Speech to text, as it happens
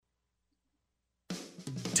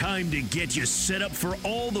Time to get you set up for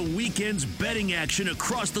all the weekend's betting action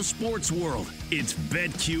across the sports world. It's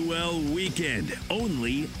BetQL Weekend,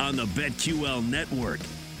 only on the BetQL Network.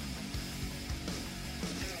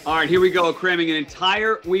 All right, here we go, cramming an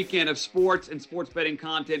entire weekend of sports and sports betting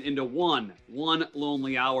content into one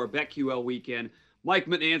lonely hour, BetQL Weekend. Mike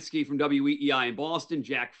Mutnansky from WEEI in Boston,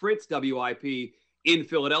 Jack Fritz, WIP in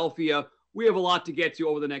Philadelphia. We have a lot to get to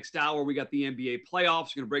over the next hour. We got the NBA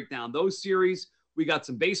playoffs. We're going to break down those series. We got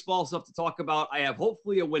some baseball stuff to talk about. I have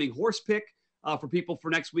hopefully a winning horse pick for people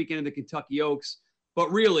for next weekend in the Kentucky Oaks.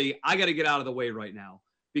 But really, I got to get out of the way right now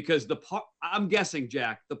because I'm guessing,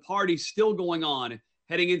 Jack, the party's still going on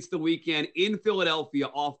heading into the weekend in Philadelphia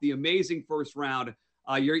off the amazing first round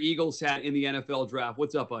your Eagles had in the NFL draft.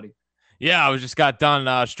 What's up, buddy? Yeah, I just got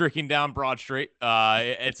done streaking down Broad Street.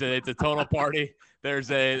 It's a total party.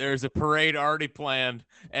 There's a parade already planned,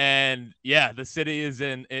 and yeah, the city is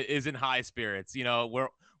in high spirits. You know,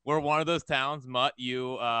 we're one of those towns. Mutt,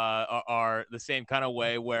 you are the same kind of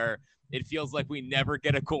way where it feels like we never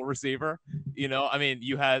get a cool receiver. You know, I mean,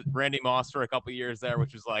 you had Randy Moss for a couple of years there,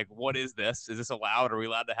 which was like, what is this? Is this allowed? Are we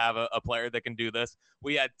allowed to have a player that can do this?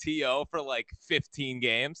 We had T.O. for like 15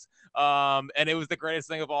 games, and it was the greatest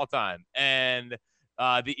thing of all time. And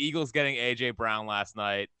the Eagles getting A.J. Brown last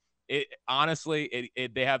night, honestly,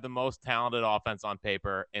 they have the most talented offense on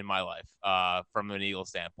paper in my life from an Eagles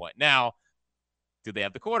standpoint. Now, do they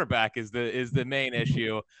have the quarterback is the main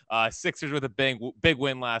issue. Sixers with a big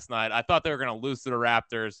win last night. I thought they were going to lose to the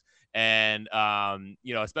Raptors, and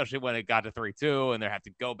especially when it got to 3-2 and they have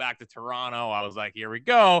to go back to Toronto. I was like, here we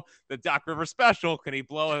go, the Doc Rivers special. Can he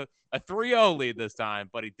blow a 3-0 lead this time?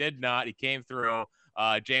 But he did not. He came through.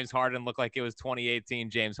 James Harden looked like it was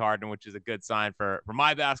 2018 James Harden, which is a good sign for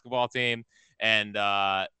my basketball team. And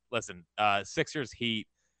listen, Sixers Heat,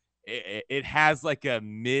 it has like a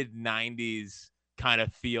mid-90s kind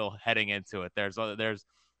of feel heading into it. There's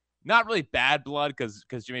not really bad blood because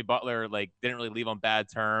Jimmy Butler like didn't really leave on bad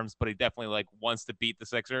terms, but he definitely like wants to beat the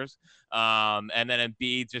Sixers. And then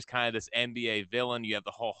Embiid just kind of this NBA villain. You have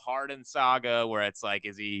the whole Harden saga where it's like,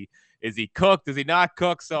 is he cooked? Is he not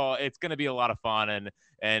cooked? So it's going to be a lot of fun.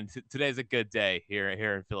 And today's a good day here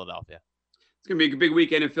in Philadelphia. It's going to be a big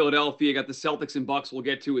weekend in Philadelphia. You got the Celtics and Bucks we'll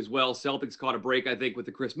get to as well. Celtics caught a break, I think, with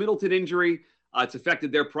the Chris Middleton injury. It's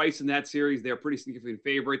affected their price in that series. They're pretty significant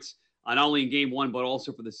favorites, not only in game one, but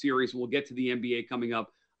also for the series. We'll get to the NBA coming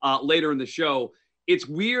up later in the show. It's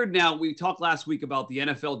weird now. We talked last week about the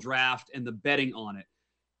NFL draft and the betting on it.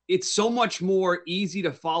 It's so much more easy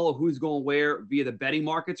to follow who's going where via the betting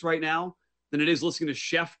markets right now than it is listening to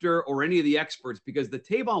Schefter or any of the experts, because the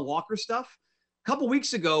Tavon Walker stuff, a couple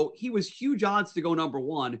weeks ago, he was huge odds to go number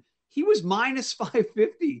one. He was minus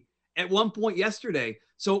 550 at one point yesterday.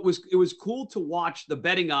 So it was cool to watch the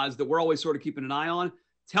betting odds that we're always sort of keeping an eye on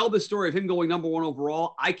tell the story of him going number one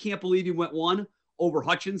overall. I can't believe he went one over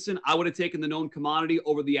Hutchinson. I would have taken the known commodity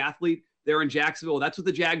over the athlete there in Jacksonville. That's what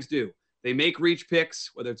the Jags do. They make reach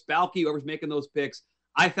picks, whether it's Balky, whoever's making those picks.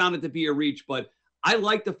 I found it to be a reach, but I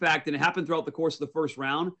like the fact that it happened throughout the course of the first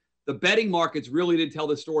round. The betting markets really did tell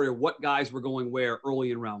the story of what guys were going where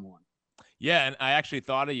early in round one. Yeah, and I actually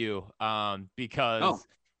thought of you because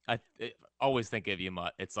I always think of you,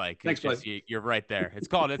 Mutt. It's like thanks, it's just, you're right there. It's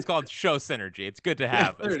called show synergy. It's good to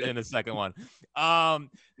have in the second one.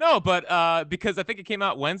 No, but because I think it came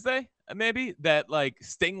out Wednesday, maybe, that like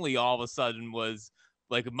Stingley all of a sudden was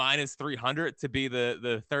like minus 300 to be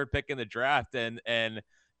the third pick in the draft, and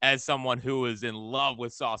as someone who was in love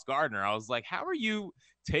with Sauce Gardner, I was like, how are you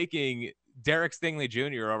taking Derek Stingley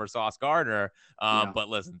Jr. over Sauce Gardner? But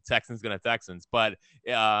listen, Texans gonna Texans. But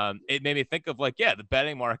it made me think of like, the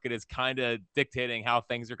betting market is kind of dictating how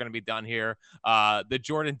things are going to be done here. The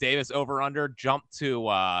Jordan Davis over under jumped to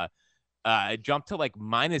like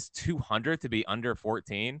minus 200 to be under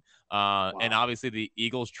 14. And obviously the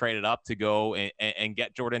Eagles traded up to go and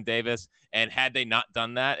get Jordan Davis. And had they not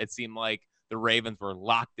done that, it seemed like the Ravens were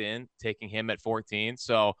locked in taking him at 14.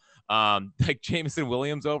 So like Jameson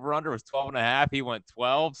Williams over under was 12.5. He went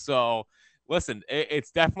 12. So listen,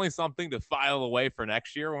 it's definitely something to file away for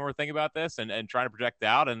next year when we're thinking about this and trying to project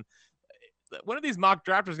out. And when are these mock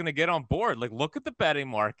drafters going to get on board? Like, look at the betting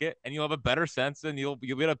market and you'll have a better sense, and you'll be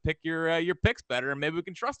able to pick your picks better, and maybe we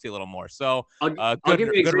can trust you a little more. So I'll give you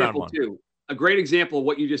an example too. A great example of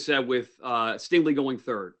what you just said with Stingley going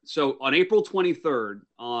third. So on April 23rd,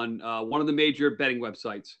 on one of the major betting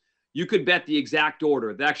websites, you could bet the exact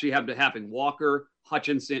order that actually happened to happen: Walker,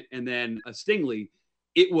 Hutchinson, and then Stingley.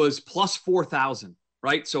 It was plus 4,000,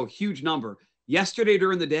 right? So a huge number. Yesterday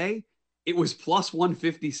during the day, it was plus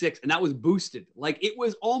 156, and that was boosted. Like, it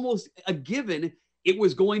was almost a given it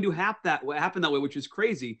was going to happen that way, which is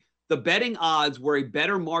crazy. The betting odds were a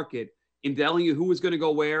better market in telling you who was going to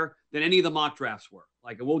go where than any of the mock drafts were.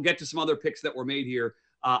 Like, we'll get to some other picks that were made here.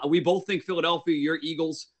 We both think Philadelphia, your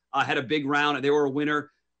Eagles, had a big round and they were a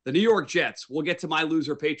winner. The New York Jets, we'll get to my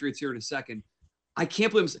loser Patriots here in a second. I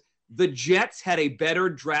can't believe the Jets had a better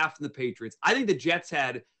draft than the Patriots. I think the Jets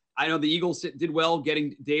had, I know the Eagles did well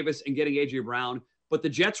getting Davis and getting A.J. Brown, but the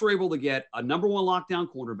Jets were able to get a number one lockdown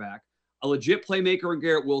cornerback, a legit playmaker in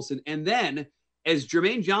Garrett Wilson, and then as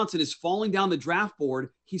Jermaine Johnson is falling down the draft board,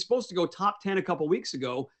 he's supposed to go top 10 a couple weeks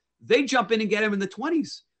ago. They jump in and get him in the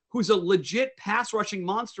 20s, who's a legit pass rushing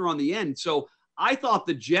monster on the end. So I thought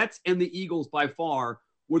the Jets and the Eagles by far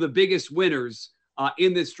were the biggest winners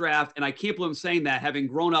in this draft. And I can't believe I'm saying that, having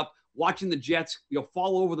grown up watching the Jets,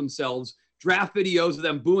 fall over themselves, draft videos of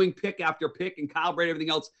them booing pick after pick and Kyle Brady, everything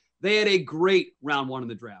else. They had a great round one in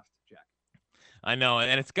the draft, Jack. I know,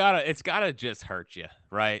 and it's gotta just hurt you,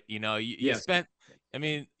 right? You Yes. spent. I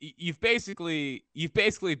mean, you've basically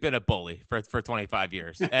been a bully for 25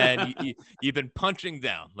 years, and you've been punching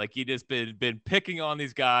down, like you just been picking on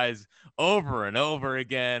these guys over and over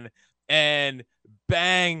again, and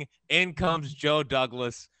bang, in comes Joe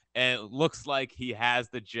Douglas, and it looks like he has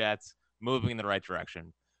the Jets moving in the right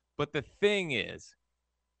direction. But the thing is,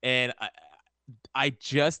 and I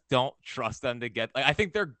just don't trust them to get. Like, I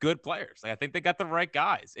think they're good players. Like, I think they got the right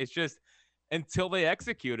guys. It's just until they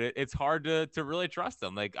execute it, it's hard to really trust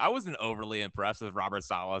them. Like, I wasn't overly impressed with Robert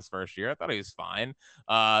Saleh's first year. I thought he was fine.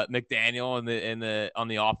 McDaniel on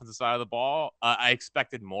the offensive side of the ball, I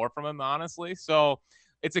expected more from him, honestly. So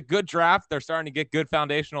it's a good draft. They're starting to get good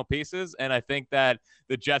foundational pieces, and I think that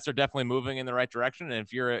the Jets are definitely moving in the right direction. And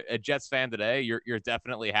if you're a Jets fan today, you're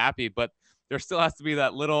definitely happy. But there still has to be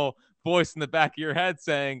that little voice in the back of your head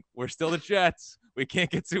saying, we're still the Jets. We can't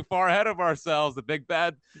get too far ahead of ourselves. The big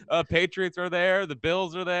bad Patriots are there. The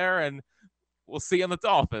Bills are there, and we'll see on the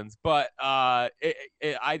Dolphins. But I'm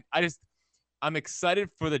excited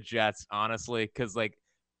for the Jets, honestly, because like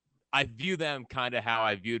I view them kind of how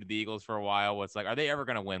I viewed the Eagles for a while. What's like, are they ever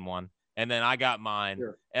going to win one? And then I got mine,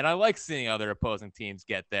 sure. And I like seeing other opposing teams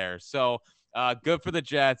get there. So good for the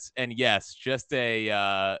Jets, and yes, just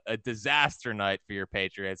a disaster night for your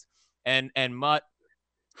Patriots. And Mutt,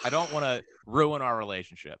 I don't want to ruin our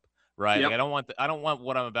relationship, right? Yep. Like, I don't want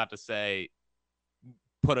what I'm about to say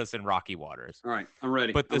put us in rocky waters. All right, I'm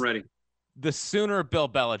ready. I'm ready. The sooner Bill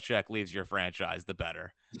Belichick leaves your franchise, the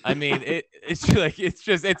better. I mean,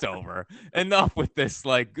 it's over. Enough with this,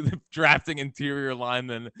 like, drafting interior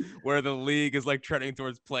linemen where the league is like trending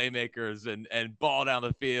towards playmakers and ball down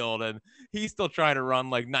the field, and he's still trying to run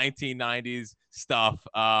like 1990s stuff.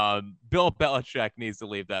 Bill Belichick needs to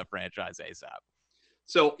leave that franchise ASAP.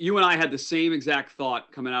 So you and I had the same exact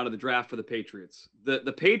thought coming out of the draft for the Patriots.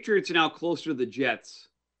 The Patriots are now closer to the Jets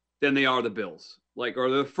than they are the Bills. Like, or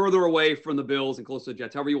they're further away from the Bills and closer to the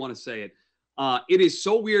Jets, however you want to say it. It is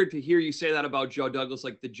so weird to hear you say that about Joe Douglas,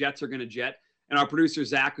 like the Jets are going to jet. And our producer,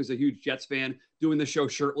 Zach, who's a huge Jets fan, doing the show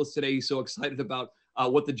shirtless today. He's so excited about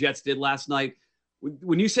what the Jets did last night.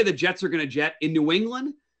 When you say the Jets are going to jet in New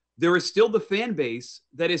England, there is still the fan base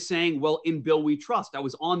that is saying, well, in Bill we trust. I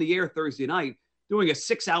was on the air Thursday night doing a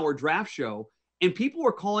 6-hour draft show, and people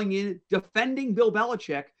were calling in defending Bill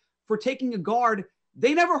Belichick for taking a guard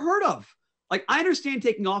they never heard of. Like, I understand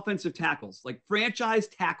taking offensive tackles, like franchise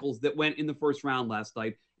tackles that went in the first round last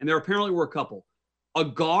night, and there apparently were a couple. A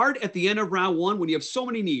guard at the end of round one, when you have so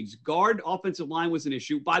many needs, guard, offensive line was an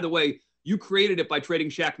issue. By the way, you created it by trading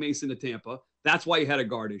Shaq Mason to Tampa. That's why you had a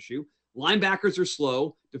guard issue. Linebackers are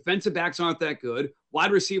slow. Defensive backs aren't that good.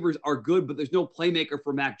 Wide receivers are good, but there's no playmaker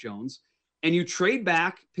for Mac Jones. And you trade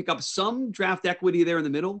back, pick up some draft equity there in the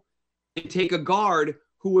middle, and take a guard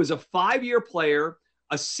who was a 5-year player,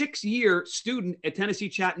 a 6-year student at Tennessee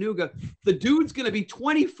Chattanooga. The dude's going to be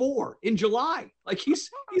 24 in July. Like, he's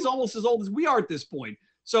almost as old as we are at this point.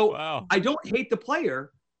 So wow. I don't hate the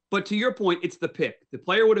player, but to your point, it's the pick. The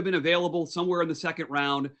player would have been available somewhere in the second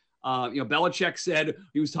round. Belichick said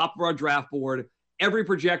he was top of our draft board. Every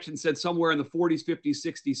projection said somewhere in the 40s, 50s,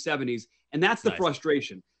 60s, 70s. And that's the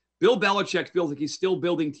frustration. Bill Belichick feels like he's still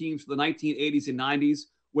building teams for the 1980s and 90s,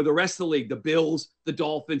 where the rest of the league, the Bills, the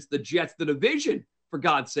Dolphins, the Jets, the division, for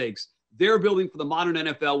God's sakes, they're building for the modern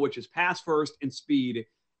NFL, which is pass first and speed.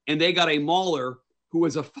 And they got a mauler who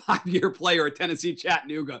was a 5-year player at Tennessee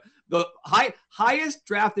Chattanooga, the highest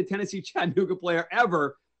drafted Tennessee Chattanooga player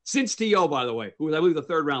ever since T.O., by the way, who was, I believe, the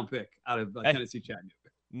 3rd-round pick out of Tennessee Chattanooga.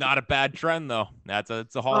 Not a bad trend, though.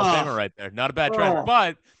 It's a Hall of Famer right there. Not a bad trend.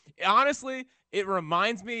 But honestly, it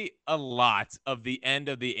reminds me a lot of the end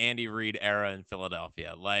of the Andy Reid era in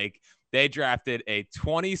Philadelphia. Like, They drafted a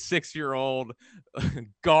 26-year-old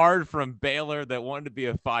guard from Baylor that wanted to be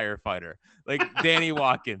a firefighter, like Danny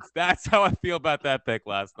Watkins. That's how I feel about that pick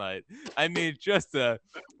last night. I mean, just a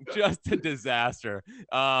disaster.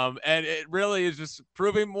 And it really is just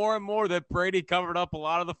proving more and more that Brady covered up a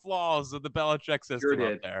lot of the flaws of the Belichick system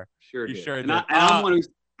up there. Sure did. And I'm one who's,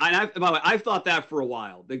 by the way, I've thought that for a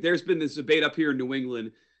while. Like, there's been this debate up here in New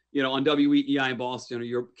England, on WEEI in Boston, or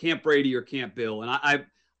you're Camp Brady or Camp Bill. And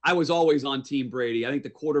I was always on Team Brady. I think the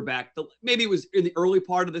quarterback, maybe it was in the early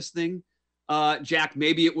part of this thing, Jack,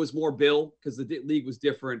 maybe it was more Bill because the league was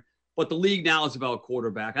different. But the league now is about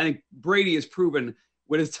quarterback. I think Brady has proven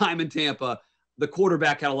with his time in Tampa, the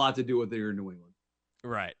quarterback had a lot to do with it here in New England.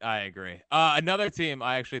 Right. I agree. Another team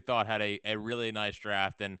I actually thought had a really nice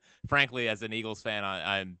draft. And frankly, as an Eagles fan,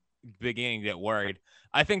 I'm beginning to get worried.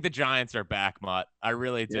 I think the Giants are back, Mutt. I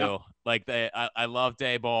really do. Yeah. Like, I love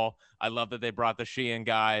Daboll. I love that they brought the Sheehan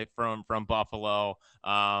guy from Buffalo.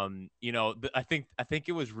 I think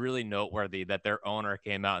it was really noteworthy that their owner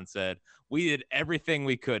came out and said, we did everything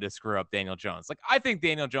we could to screw up Daniel Jones. Like, I think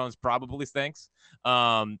Daniel Jones probably stinks.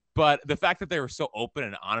 But the fact that they were so open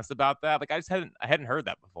and honest about that, like, I hadn't heard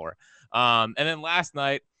that before. And then last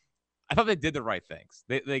night, I thought they did the right things.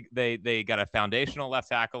 They got a foundational left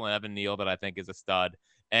tackle in Evan Neal that I think is a stud.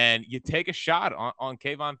 And you take a shot on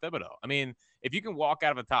Kayvon Thibodeau. I mean, if you can walk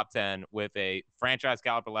out of the top 10 with a franchise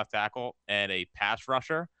caliber left tackle and a pass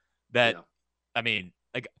rusher, I mean,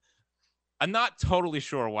 like, I'm not totally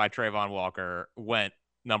sure why Trayvon Walker went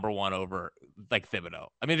number one over like Thibodeau.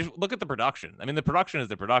 I mean, just look at the production. I mean, the production is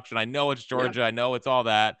the production. I know it's Georgia. Yeah. I know it's all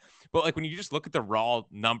that. But like, when you just look at the raw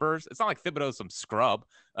numbers, it's not like Thibodeau's some scrub.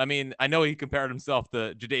 I mean, I know he compared himself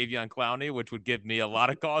to Jadeveon Clowney, which would give me a lot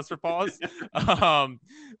of cause for pause. But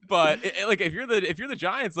like, if you're the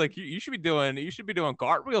Giants, like, you should be doing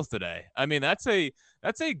cartwheels today. I mean, that's a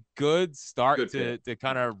good start to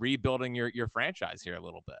kind of rebuilding your franchise here a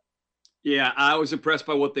little bit. Yeah, I was impressed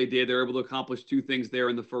by what they did. They were able to accomplish two things there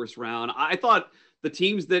in the first round. I thought the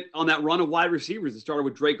teams that on that run of wide receivers that started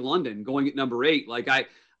with Drake London going at number 8, like, I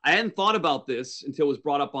hadn't thought about this until it was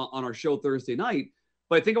brought up on our show Thursday night.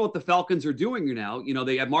 But I think of what the Falcons are doing now.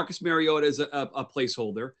 They have Marcus Mariota as a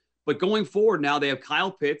placeholder. But going forward now, they have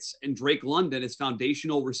Kyle Pitts and Drake London as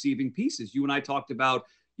foundational receiving pieces. You and I talked about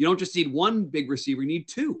you don't just need one big receiver, you need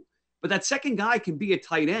two. But that second guy can be a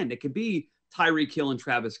tight end. It can be Tyreek Hill and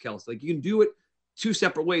Travis Kelce. Like, you can do it two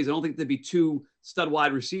separate ways. I don't think there'd be two stud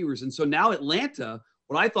wide receivers. And so now Atlanta,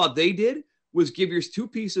 what I thought they did was give you two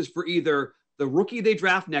pieces for either the rookie they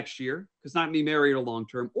draft next year, because not me married or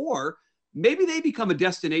long-term, or maybe they become a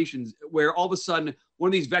destination where all of a sudden one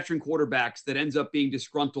of these veteran quarterbacks that ends up being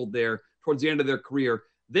disgruntled there towards the end of their career,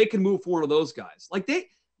 they can move for one of those guys. Like,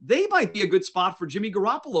 they might be a good spot for Jimmy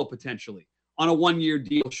Garoppolo potentially on a one-year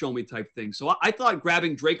deal, show me type thing. So I thought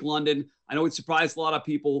grabbing Drake London, I know it surprised a lot of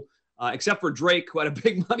people, except for Drake, who had a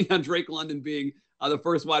big money on Drake London being the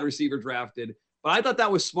first wide receiver drafted. But I thought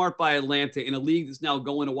that was smart by Atlanta in a league that's now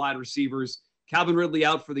going to wide receivers. Calvin Ridley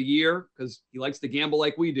out for the year because he likes to gamble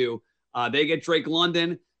like we do. They get Drake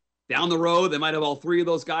London. Down the road, they might have all three of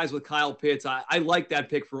those guys with Kyle Pitts. I like that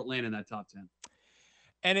pick for Atlanta in that top 10.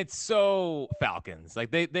 And it's so Falcons.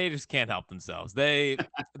 Like, they just can't help themselves. They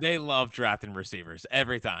love drafting receivers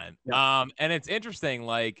every time. Yeah. And it's interesting,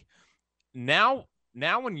 like, now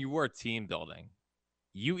when you are team building,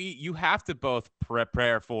 you have to both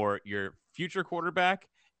prepare for your future quarterback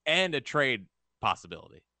and a trade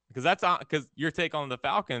possibility. Because your take on the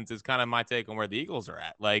Falcons is kind of my take on where the Eagles are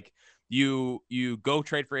at. Like, you go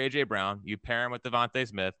trade for A.J. Brown, you pair him with Devontae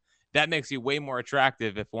Smith. That makes you way more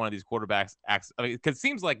attractive if one of these quarterbacks acts. I mean, because it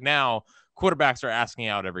seems like now quarterbacks are asking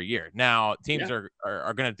out every year. Now teams are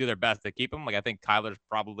going to do their best to keep them. Like, I think Kyler's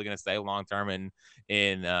probably going to stay long term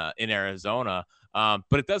in Arizona.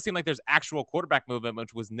 But it does seem like there's actual quarterback movement,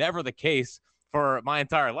 which was never the case for my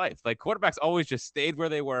entire life. Like, quarterbacks always just stayed where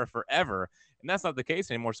they were forever, and that's not the case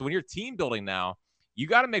anymore. So when you're team building now, you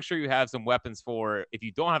got to make sure you have some weapons for if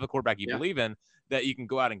you don't have a quarterback you believe in, that you can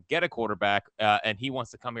go out and get a quarterback and he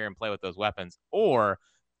wants to come here and play with those weapons, or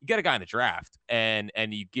you get a guy in the draft and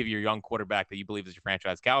you give your young quarterback that you believe is your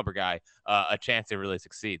franchise caliber guy a chance to really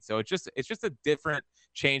succeed. So it's just a different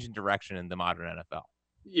change in direction in the modern NFL.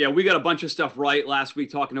 Yeah, we got a bunch of stuff right last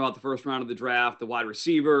week talking about the first round of the draft, the wide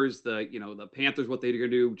receivers, the Panthers, what they're going to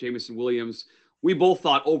do, Jameson Williams. We both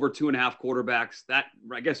thought over 2.5 quarterbacks. That,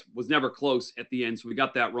 I guess, was never close at the end, so we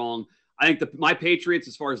got that wrong. I think my Patriots,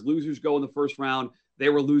 as far as losers go in the first round, they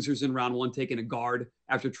were losers in round 1, taking a guard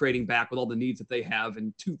after trading back with all the needs that they have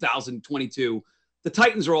in 2022. The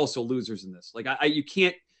Titans are also losers in this. Like, you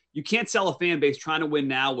can't sell a fan base trying to win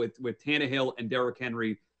now with Tannehill and Derrick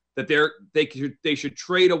Henry. that they should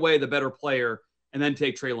trade away the better player and then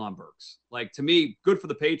take Treylon Burks. Like, to me, good for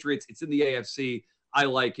the Patriots. It's in the AFC. I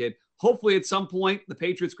like it. Hopefully at some point the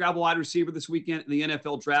Patriots grab a wide receiver this weekend in the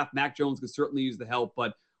NFL draft. Mac Jones could certainly use the help,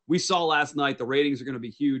 but we saw last night the ratings are going to be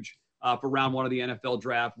huge for round one of the NFL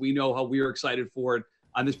draft. We know how we are excited for it.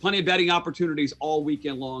 There's plenty of betting opportunities all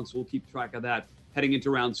weekend long, so we'll keep track of that heading into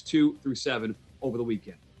rounds 2 through 7 over the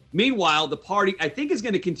weekend. Meanwhile, the party, I think, is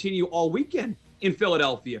going to continue all weekend in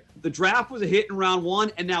Philadelphia. The draft was a hit in round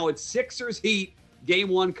 1, and now it's Sixers Heat, game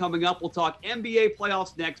 1 coming up. We'll talk NBA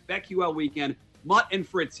playoffs next, BetQL weekend. Mutt and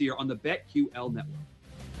Fritz here on the BetQL Network.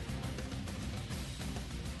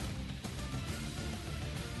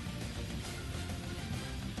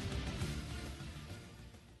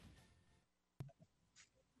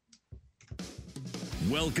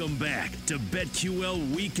 Welcome back to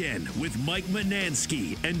BetQL Weekend with Mike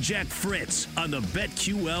Manansky and Jack Fritz on the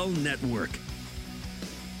BetQL Network.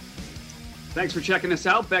 Thanks for checking us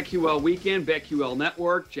out. BetQL Weekend, BetQL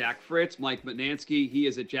Network, Jack Fritz, Mike Manansky. He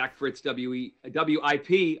is at Jack Fritz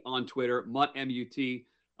WIP on Twitter, Mutt MUT,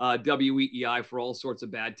 WEEI for all sorts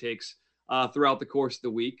of bad takes throughout the course of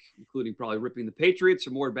the week, including probably ripping the Patriots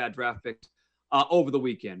or more bad draft picks over the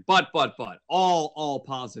weekend. But all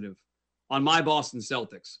positive on my Boston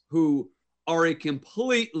Celtics, who are a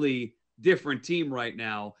completely different team right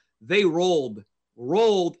now. They rolled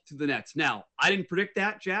to the Nets. Now, I didn't predict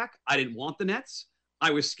that, Jack. I didn't want the Nets.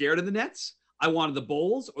 I was scared of the Nets. I wanted the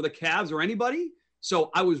Bulls or the Cavs or anybody.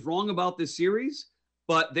 So I was wrong about this series,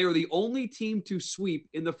 but they were the only team to sweep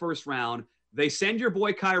in the first round. They send your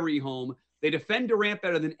boy Kyrie home. They defend Durant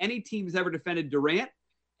better than any team has ever defended Durant.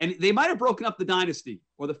 And they might have broken up the dynasty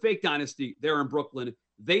or the fake dynasty there in Brooklyn.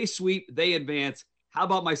 They sweep, they advance. How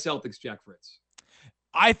about my Celtics, Jack Fritz?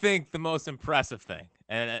 I think the most impressive thing,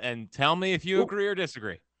 and tell me if you agree or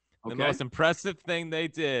disagree. The most impressive thing they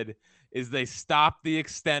did is they stopped the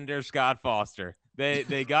extender Scott Foster.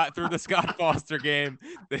 They got through the Scott Foster game.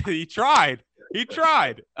 He tried.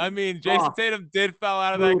 I mean, Jason Tatum did foul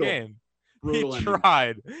out of that game. Brutal he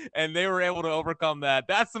tried, and they were able to overcome that.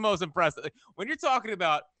 That's the most impressive. When you're talking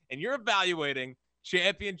about and you're evaluating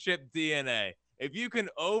championship DNA, if you can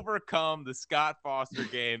overcome the Scott Foster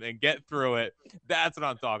game and get through it, that's what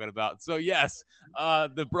I'm talking about. So yes,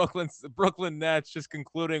 the Brooklyn Nets just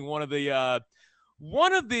concluding one of the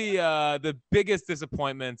biggest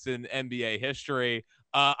disappointments in NBA history.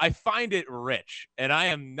 I find it rich, and I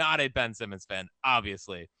am not a Ben Simmons fan,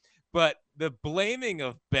 obviously, but the blaming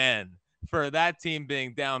of Ben for that team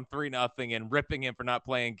being down 3-0 and ripping him for not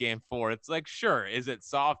playing game 4. It's like, sure, is it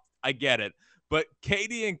soft? I get it. But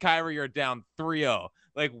KD and Kyrie are down 3-0.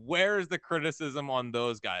 Like, where is the criticism on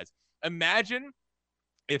those guys? Imagine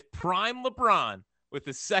if prime LeBron, with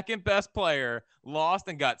the second best player, lost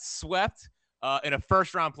and got swept in a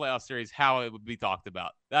first-round playoff series, how it would be talked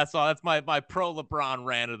about. That's all. That's my pro LeBron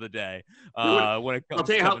rant of the day. When it comes I'll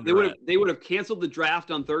tell you how they would have canceled the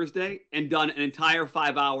draft on Thursday and done an entire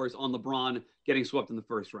 5 hours on LeBron getting swept in the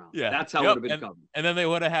first round. Yeah, that's how it would have been covered. And then they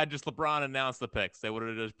would have had just LeBron announce the picks. They would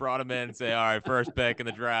have just brought him in and say, "All right, first pick in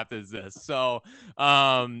the draft is this." So,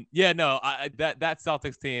 that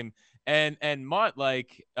Celtics team and Mutt,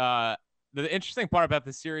 like, the interesting part about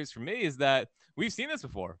this series for me is that we've seen this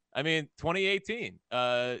before. I mean, 2018,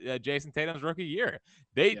 Jason Tatum's rookie year,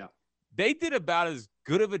 they did about as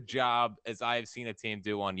good of a job as I've seen a team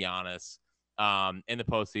do on Giannis in the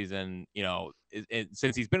postseason,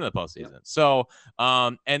 since he's been in the postseason. So,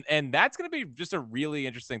 and that's going to be just a really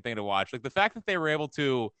interesting thing to watch. Like, the fact that they were able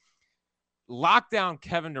to lock down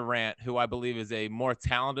Kevin Durant, who I believe is a more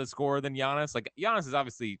talented scorer than Giannis. Like, Giannis is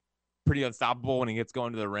obviously pretty unstoppable when he gets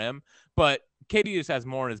going to the rim, but KD just has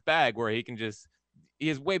more in his bag where he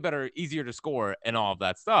is way better, easier to score and all of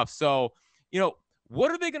that stuff. So,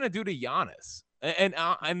 what are they going to do to Giannis?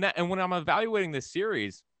 And when I'm evaluating this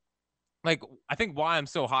series, like, I think why I'm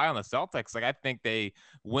so high on the Celtics, like, I think they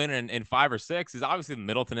win in 5 or 6 is obviously the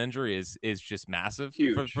Middleton injury is just massive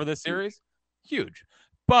for this series. Huge.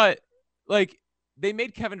 But, like, they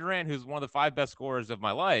made Kevin Durant, who's one of the 5 best scorers of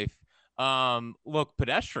my life, look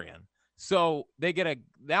pedestrian. So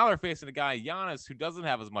now they're facing a guy, Giannis, who doesn't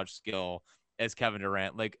have as much skill as Kevin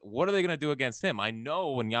Durant. Like, what are they going to do against him? I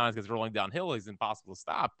know when Giannis gets rolling downhill, he's impossible to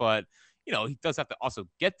stop, but he does have to also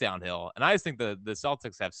get downhill. And I just think the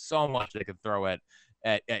Celtics have so much they can throw at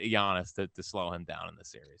Giannis to slow him down in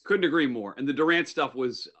this series. Couldn't agree more. And the Durant stuff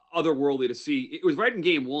was otherworldly to see. It was right in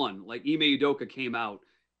game 1. Like, Ime Udoka came out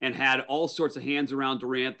and had all sorts of hands around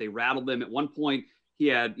Durant. They rattled them. At one point, he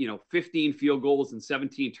had, 15 field goals and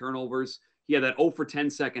 17 turnovers. He had that 0 for 10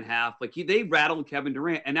 second half. Like, they rattled Kevin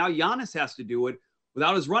Durant. And now Giannis has to do it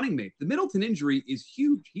without his running mate. The Middleton injury is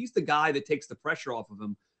huge. He's the guy that takes the pressure off of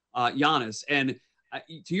him, Giannis. And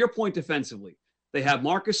to your point defensively, they have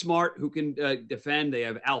Marcus Smart who can defend. They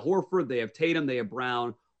have Al Horford. They have Tatum. They have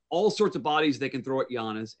Brown. All sorts of bodies they can throw at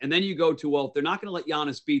Giannis. And then you go to, well, if they're not going to let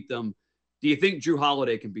Giannis beat them, do you think Drew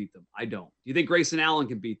Holiday can beat them? I don't. Do you think Grayson Allen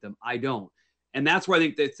can beat them? I don't. And that's where I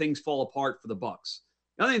think that things fall apart for the Bucks.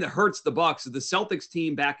 The other thing that hurts the Bucks is the Celtics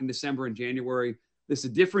team back in December and January. This is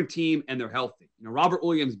a different team, and they're healthy. Robert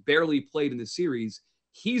Williams barely played in the series.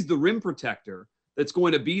 He's the rim protector that's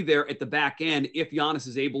going to be there at the back end if Giannis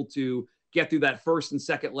is able to get through that first and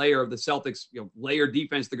second layer of the Celtics layer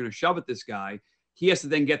defense they're going to shove at this guy. He has to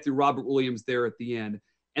then get through Robert Williams there at the end.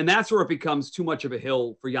 And that's where it becomes too much of a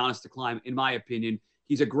hill for Giannis to climb, in my opinion.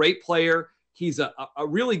 He's a great player. He's a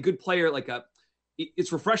really good player.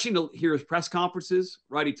 It's refreshing to hear his press conferences,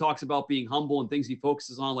 right? He talks about being humble and things he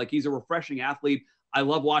focuses on. Like, he's a refreshing athlete. I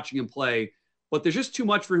love watching him play. But there's just too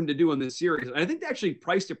much for him to do in this series. And I think they actually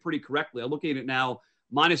priced it pretty correctly. I'm looking at it now,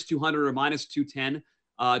 minus 200 or minus 210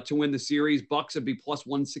 to win the series. Bucks would be plus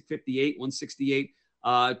 158, 168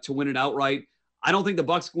 to win it outright. I don't think the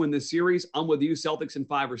Bucks can win this series. I'm with you, Celtics in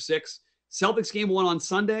 5 or 6. Celtics game 1 on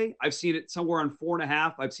Sunday. I've seen it somewhere on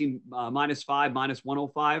 4.5. I've seen minus 5, minus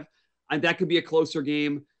 105. And that could be a closer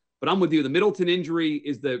game. But I'm with you. The Middleton injury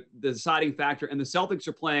is the deciding factor. And the Celtics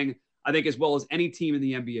are playing, I think, as well as any team in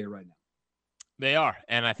the NBA right now. They are.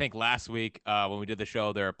 And I think last week when we did the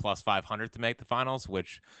show, they're plus 500 to make the finals,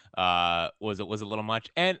 which was a little much.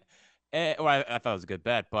 And I thought it was a good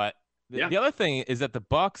bet. But the other thing is that the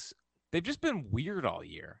Bucks, they've just been weird all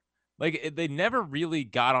year. Like, they never really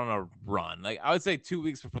got on a run. Like, I would say 2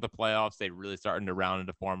 weeks before the playoffs, they really started to round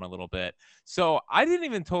into form a little bit. So I didn't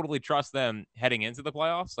even totally trust them heading into the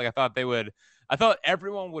playoffs. Like, I thought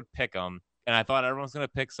everyone would pick them. And I thought everyone's going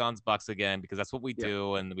to pick Suns Bucks again because that's what we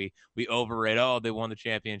do. And we overrate, they won the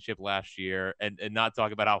championship last year and not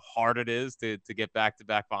talk about how hard it is to get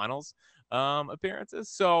back-to-back finals appearances.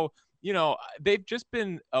 So, they've just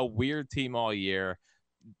been a weird team all year.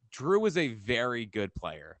 Drew is a very good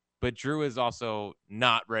player, but Drew is also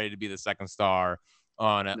not ready to be the second star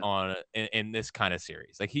in this kind of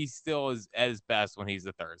series. Like, he still is at his best when he's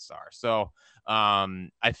the third star. So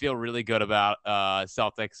I feel really good about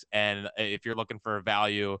Celtics. And if you're looking for a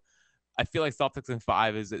value, I feel like Celtics in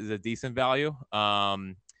 5 is a decent value.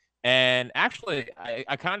 And actually,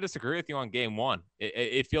 I kind of disagree with you on game 1.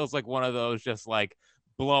 It feels like one of those just like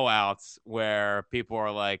blowouts where people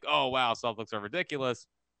are like, oh, wow, Celtics are ridiculous.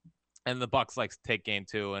 And the Bucks take game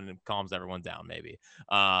 2 and it calms everyone down. Maybe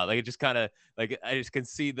it just kind of I just can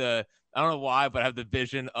see I don't know why, but I have the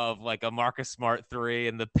vision of a Marcus Smart 3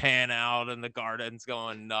 and the pan out and the Gardens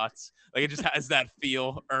going nuts. It just has that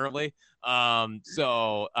feel early.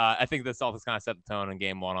 So I think the Celtics kind of set the tone in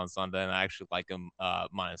game 1 on Sunday, and I actually like them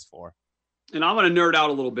minus 4. And I'm going to nerd out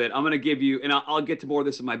a little bit. I'm going to give you, and I'll get to more of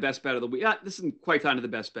this in my best bet of the week. This isn't quite time to the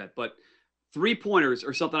best bet, but 3-pointers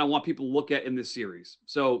are something I want people to look at in this series.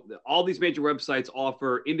 So all these major websites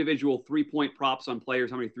offer individual 3-point props on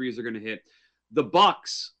players, how many threes they're going to hit. The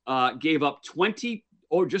Bucks gave up 20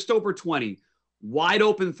 or just over 20 wide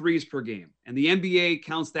open threes per game. And the NBA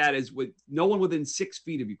counts that as with no one within 6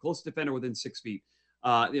 feet of you, closest defender within 6 feet.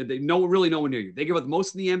 Really no one near you. They give up the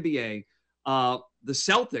most in the NBA. The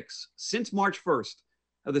Celtics, since March 1st,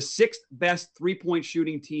 are the 6th best 3-point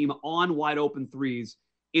shooting team on wide open threes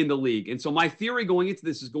in the league. And so my theory going into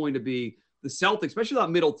this is going to be the Celtics, especially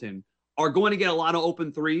without Middleton, are going to get a lot of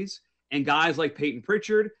open threes. And guys like Peyton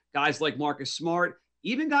Pritchard, guys like Marcus Smart,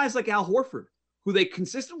 even guys like Al Horford, who they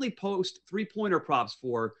consistently post 3-pointer props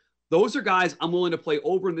for, those are guys I'm willing to play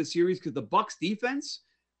over in this series because the Bucks defense,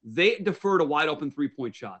 they defer to wide open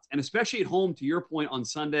 3-point shots. And especially at home, to your point on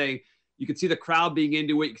Sunday, you can see the crowd being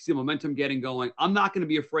into it. You can see the momentum getting going. I'm not going to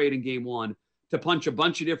be afraid in game 1 to punch a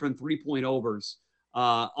bunch of different 3-point overs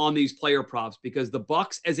on these player props because the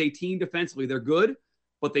Bucks as a team defensively, they're good,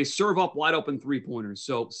 but they serve up wide open 3-pointers.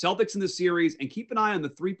 So Celtics in the series, and keep an eye on the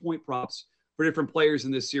 3-point props for different players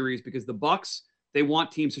in this series because the Bucks, they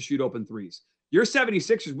want teams to shoot open threes. Your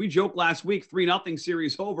 76ers, we joked last week, 3-0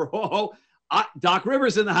 series over. Doc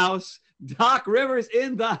Rivers in the house. Doc Rivers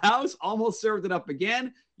in the house. Almost served it up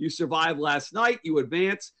again. You survived last night. You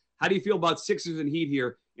advance. How do you feel about Sixers and Heat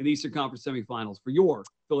here in the Eastern Conference semifinals for your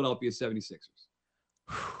Philadelphia 76ers?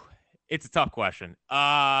 It's a tough question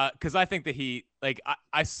because I think the Heat,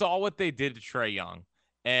 I saw what they did to Trae Young,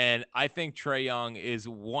 and I think Trae Young is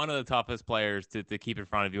one of the toughest players to keep in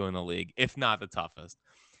front of you in the league, if not the toughest.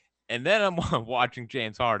 And then I'm watching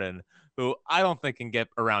James Harden, who I don't think can get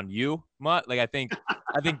around you much. I think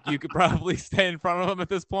you could probably stay in front of him at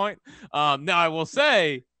this point. Now I will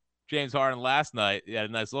say James Harden last night, he had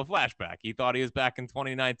a nice little flashback. He thought he was back in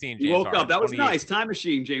 2019. He James woke Harden, up. That was nice. Time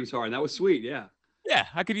machine, James Harden. That was sweet. Yeah. Yeah,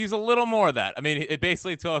 I could use a little more of that. I mean, it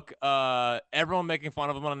basically took everyone making fun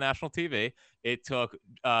of him on national TV. It took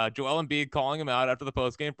Joel Embiid calling him out after the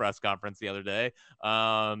post-game press conference the other day.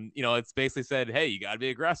 It's basically said, hey, you got to be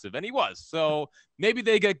aggressive. And he was. So maybe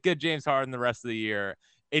they get good James Harden the rest of the year.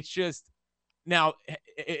 It's just now,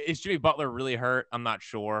 is Jimmy Butler really hurt? I'm not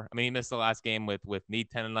sure. I mean, he missed the last game with knee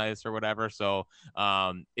tendonitis or whatever. So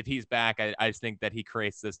if he's back, I just think that he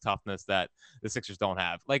creates this toughness that the Sixers don't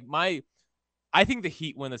have. I think the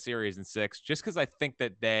Heat win the series in 6 just because I think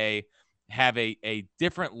that they have a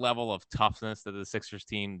different level of toughness that the Sixers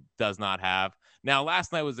team does not have. Now,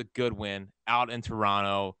 last night was a good win out in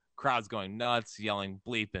Toronto. Crowds going nuts, yelling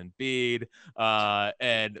bleep and bead,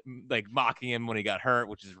 and like mocking him when he got hurt,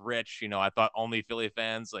 which is rich. I thought only Philly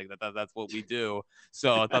fans that's what we do.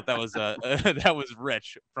 So I thought that was that was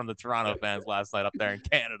rich from the Toronto fans last night up there in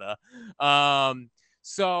Canada.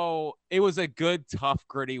 So it was a good, tough,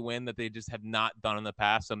 gritty win that they just have not done in the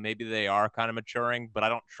past. So maybe they are kind of maturing, but I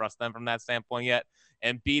don't trust them from that standpoint yet.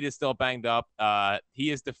 And Embiid is still banged up.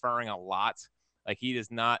 He is deferring a lot. Like he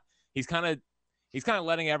does not. He's kind of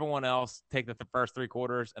letting everyone else take the first 3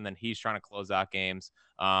 quarters, and then he's trying to close out games.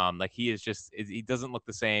 He doesn't look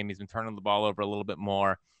the same. He's been turning the ball over a little bit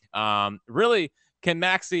more. Really, can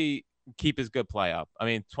Maxey keep his good play up? I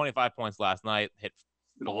mean, 25 points last night, hit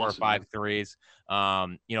 4 or 5 threes.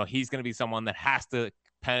 He's going to be someone that has to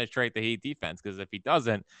penetrate the Heat defense because if he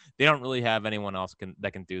doesn't, they don't really have anyone else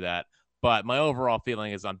that can do that. But my overall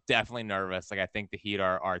feeling is I'm definitely nervous. Like I think the Heat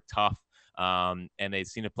are tough, and they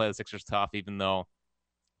seem to play the Sixers tough, even though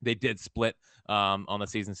they did split on the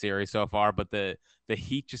season series so far. But the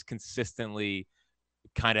Heat just consistently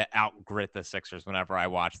kind of out-grit the Sixers whenever I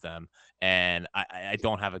watch them, and I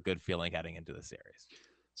don't have a good feeling heading into the series.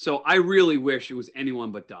 So I really wish it was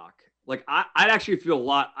anyone but Doc. Like I'd actually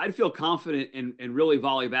I'd feel confident and really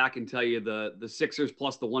volley back and tell you the Sixers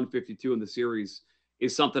plus the 152 in the series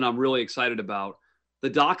is something I'm really excited about. The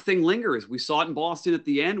Doc thing lingers. We saw it in Boston at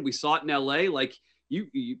the end. We saw it in LA. Like you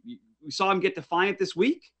saw him get defiant this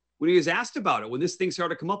week when he was asked about it, when this thing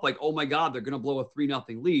started to come up, like, oh my God, they're going to blow a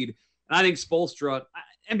 3-0 lead. And I think Spoelstra,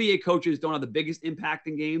 NBA coaches don't have the biggest impact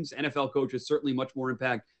in games. NFL coaches certainly much more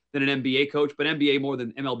impact than an NBA coach, but NBA more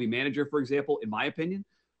than MLB manager, for example, in my opinion.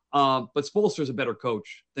 But Spoelstra is a better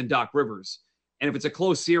coach than Doc Rivers. And if it's a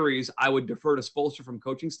close series, I would defer to Spoelstra from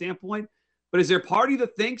coaching standpoint. But is there a party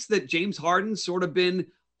that thinks that James Harden's sort of been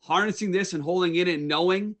harnessing this and holding in and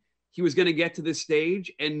knowing he was going to get to this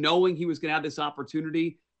stage and knowing he was going to have this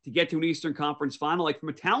opportunity to get to an Eastern Conference final? Like from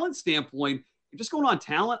a talent standpoint, just going on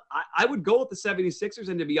talent, I would go with the 76ers.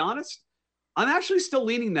 And to be honest, I'm actually still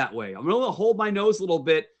leaning that way. I'm going to hold my nose a little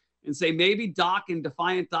bit and say maybe Doc and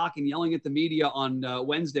defiant Doc and yelling at the media on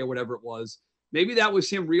Wednesday or whatever it was, maybe that was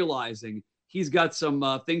him realizing he's got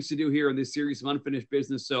some things to do here in this series of unfinished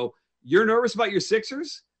business. So you're nervous about your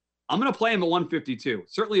Sixers? I'm going to play him at 152.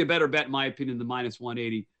 Certainly a better bet, in my opinion, than minus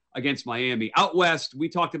 180 against Miami. Out West, we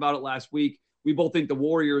talked about it last week. We both think the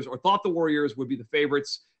Warriors, or thought the Warriors would be the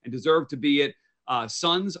favorites and deserve to be it.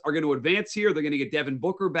 Suns are going to advance here. They're going to get Devin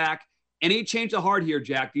Booker back. Any change of heart here,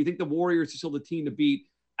 Jack? Do you think the Warriors are still the team to beat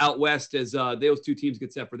out West as those two teams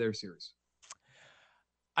get set for their series?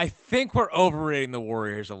 I think we're overrating the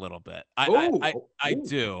Warriors a little bit. I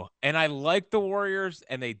do. And I like the Warriors,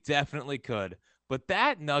 and they definitely could. But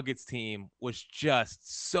that Nuggets team was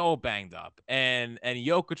just so banged up. And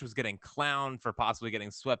Jokic was getting clowned for possibly getting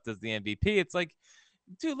swept as the MVP. It's like,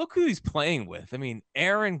 dude, look who he's playing with. I mean,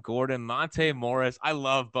 Aaron Gordon, Monte Morris. I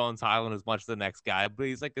love Bones Highland as much as the next guy, but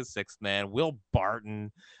he's like a sixth man. Will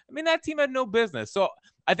Barton. I mean, that team had no business. So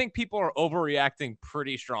I think people are overreacting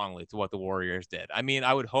pretty strongly to what the Warriors did. I mean,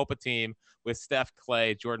 I would hope a team with Steph,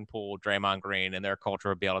 Clay, Jordan Poole, Draymond Green, and their culture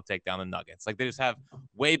would be able to take down the Nuggets. Like, they just have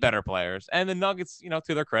way better players. And the Nuggets,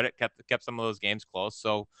 to their credit, kept some of those games close.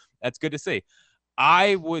 So that's good to see.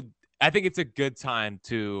 I think it's a good time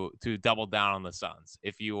to double down on the Suns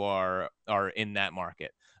if you are in that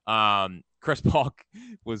market. Chris Paul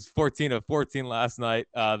was 14 of 14 last night.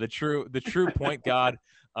 The true point guard.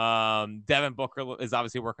 Devin Booker is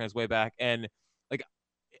obviously working his way back, and like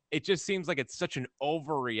it just seems like it's such an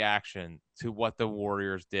overreaction to what the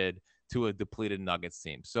Warriors did to a depleted Nuggets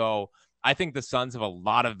team. So I think the Suns have a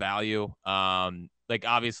lot of value.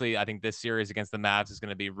 Obviously, I think this series against the Mavs is going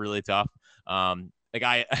to be really tough.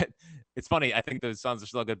 It's funny. I think the Suns are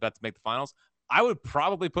still a good bet to make the finals. I would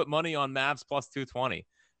probably put money on Mavs plus 220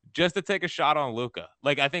 just to take a shot on Luka.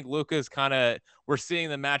 Like, I think Luka's we're seeing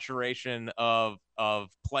the maturation of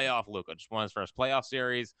playoff Luka. Just won his first playoff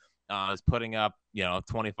series. is putting up,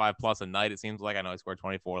 25 plus a night. It seems like. I know he scored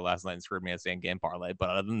 24 last night and screwed me at same game parlay. But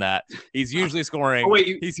other than that, he's usually scoring. Oh wait,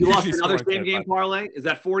 you lost usually another scoring same game parlay? Is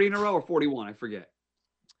that 40 in a row or 41? I forget.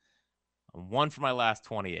 One for my last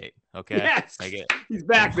 28. Okay. Yes. He's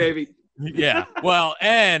back, baby. Yeah. Well,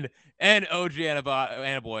 and OG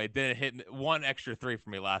Anaboy didn't hit one extra 3 for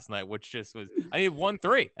me last night, which just was I need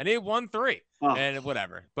 1-3. And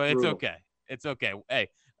whatever. But it's okay. It's okay. Hey,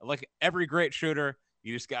 like every great shooter,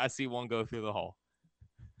 you just gotta see one go through the hole.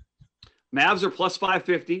 Mavs are plus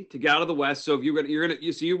 550 to get out of the West. So if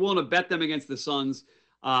you're willing to bet them against the Suns.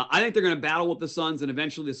 I think they're going to battle with the Suns, and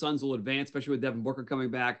eventually the Suns will advance, especially with Devin Booker coming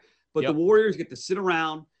back. But the Warriors get to sit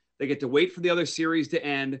around. They get to wait for the other series to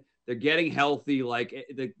end. They're getting healthy. Like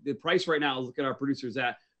the price right now, look at our producers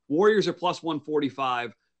at Warriors are plus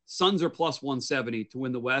 145. Suns are plus 170 to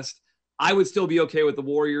win the West. I would still be okay with the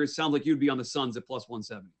Warriors. Sounds like you'd be on the Suns at plus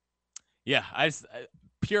 170. Yeah,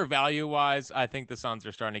 pure value-wise, I think the Suns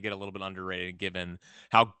are starting to get a little bit underrated given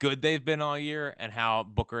how good they've been all year and how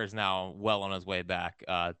Booker is now well on his way back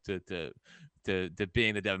to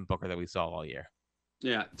being the Devin Booker that we saw all year.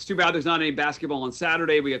 Yeah, it's too bad there's not any basketball on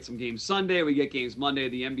Saturday. We get some games Sunday. We get games Monday.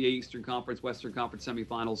 The NBA Eastern Conference, Western Conference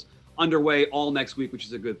semifinals underway all next week, which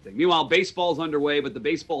is a good thing. Meanwhile, baseball's underway, but the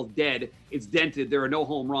baseball's dead. It's dented. There are no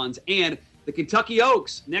home runs. And the Kentucky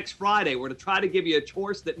Oaks next Friday. We're going to try to give you a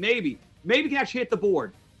horse that maybe can actually hit the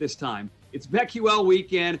board this time. It's BetQL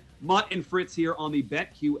weekend. Mutt and Fritz here on the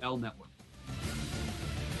BetQL network.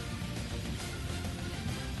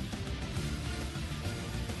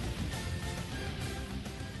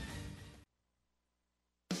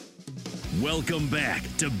 Welcome back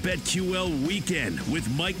to BetQL Weekend with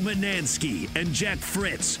Mike Manansky and Jack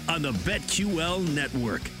Fritz on the BetQL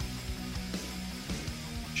network.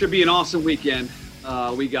 Should be an awesome weekend.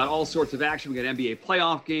 We got all sorts of action. We got NBA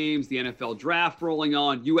playoff games, the NFL draft rolling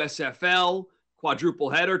on, USFL, quadruple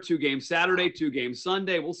header, 2 games Saturday, 2 games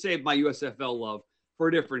Sunday. We'll save my USFL love for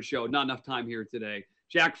a different show. Not enough time here today.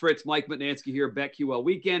 Jack Fritz, Mike Manansky here, BetQL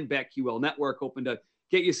Weekend, BetQL Network, hoping to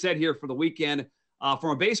get you set here for the weekend.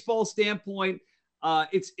 From a baseball standpoint,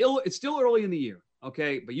 it's still early in the year,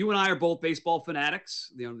 okay? But you and I are both baseball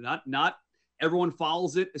fanatics. Not everyone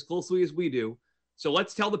follows it as closely as we do. So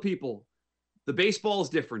let's tell the people, the baseball is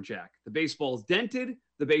different, Jack. The baseball is dented.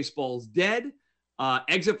 The baseball is dead.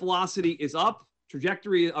 Exit velocity is up.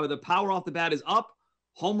 Trajectory of the power off the bat is up.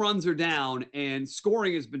 Home runs are down, and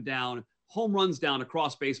scoring has been down. Home runs down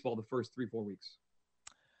across baseball the first 3-4 weeks.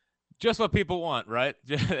 Just what people want, right?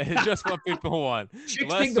 Just what people want.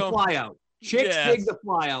 Chicks dig the fly out. Chicks dig the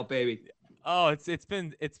fly out, baby. Oh, it's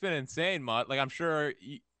been insane, Mutt. Like I'm sure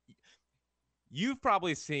you've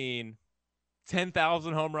probably seen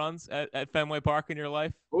 10,000 home runs at Fenway Park in your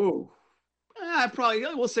life. Ooh,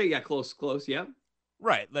 we'll say close, yeah.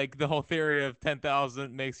 Right, like the whole theory of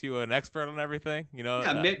 10,000 makes you an expert on everything.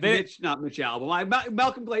 Yeah, Mitch Albom.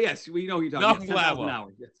 Malcolm Gladwell. Yes, we know who you're talking about. 10,000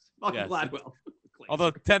 hours. Yes, Malcolm Gladwell.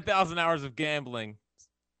 Although 10,000 hours of gambling,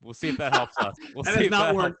 we'll see if that helps us. That has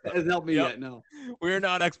not worked. That hasn't helped me yet. No, we're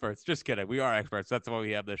not experts. Just kidding. We are experts. That's why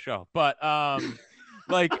we have this show. But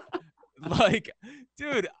like,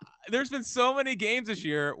 dude, there's been so many games this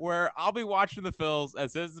year where I'll be watching the Phils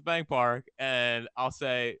at Citizens Bank Park, and I'll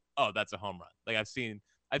say, "Oh, that's a home run." Like I've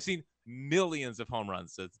seen millions of home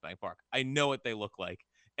runs at Citizens Bank Park. I know what they look like,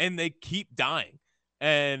 and they keep dying.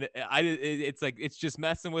 And it's just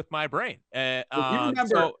messing with my brain. You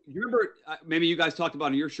remember, maybe you guys talked about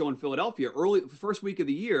on your show in Philadelphia, early first week of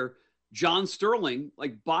the year, John Sterling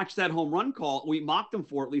botched that home run call. We mocked him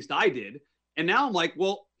for it, at least I did. And now I'm like,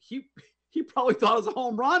 well, he probably thought it was a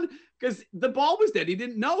home run because the ball was dead. He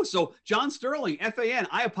didn't know. So John Sterling, FAN,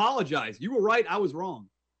 I apologize. You were right. I was wrong.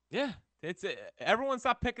 Yeah. Everyone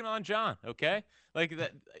stop picking on John, okay? Like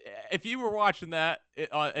that, if you were watching that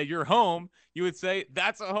at your home, you would say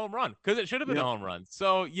that's a home run because it should have been a home run.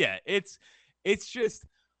 So yeah, it's just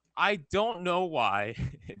I don't know why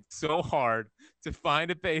it's so hard to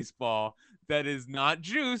find a baseball that is not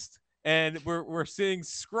juiced, and we're seeing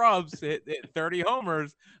scrubs hit 30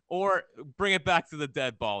 homers or bring it back to the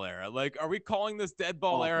dead ball era. Like, are we calling this dead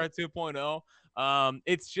ball era 2.0?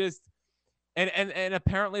 It's just. And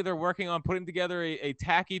apparently they're working on putting together a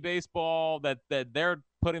tacky baseball that they're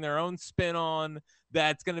putting their own spin on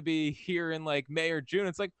that's going to be here in like May or June.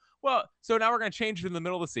 It's like, well, so now we're going to change it in the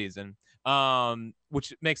middle of the season,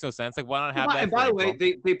 which makes no sense. Like, why not have that? And by the way,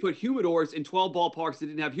 they put humidors in 12 ballparks that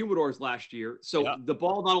didn't have humidors last year. So the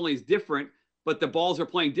ball not only is different, but the balls are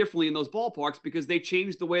playing differently in those ballparks because they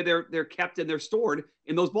changed the way they're kept and they're stored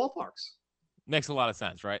in those ballparks. Makes a lot of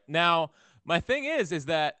sense, right? Now, my thing is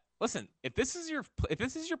that, listen, if this is your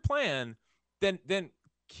plan, then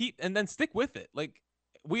keep and then stick with it. Like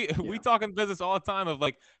we talk in business all the time of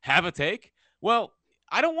like have a take. Well,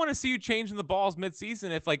 I don't want to see you changing the balls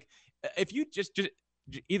midseason if you just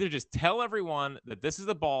either just tell everyone that this is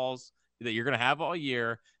the balls that you're going to have all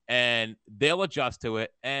year and they'll adjust to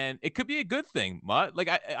it. And it could be a good thing, Mutt. Like,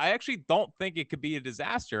 I actually don't think it could be a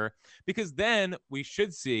disaster, because then we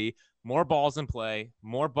should see more balls in play,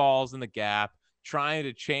 more balls in the gap, trying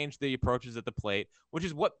to change the approaches at the plate, which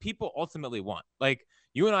is what people ultimately want. Like,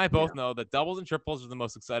 you and I both know that doubles and triples are the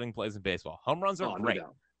most exciting plays in baseball. Home runs are great.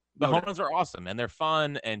 The home runs are awesome, and they're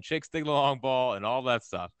fun, and chicks dig the long ball and all that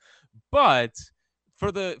stuff. But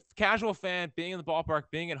for the casual fan being in the ballpark,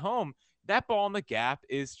 being at home, that ball in the gap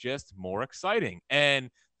is just more exciting. And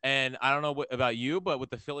I don't know about you, but with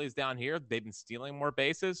the Phillies down here, they've been stealing more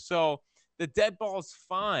bases. So the dead ball is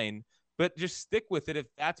fine, but just stick with it if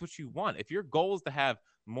that's what you want. If your goal is to have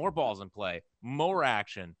more balls in play, more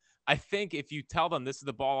action, I think if you tell them this is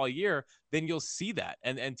the ball all year, then you'll see that.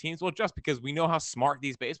 And teams will adjust, because we know how smart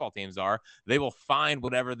these baseball teams are. They will find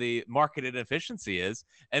whatever the marketed efficiency is,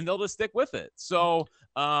 and they'll just stick with it. So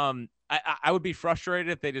I would be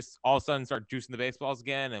frustrated if they just all of a sudden start juicing the baseballs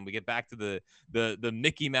again, and we get back to the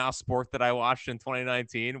Mickey Mouse sport that I watched in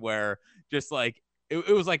 2019, where just like it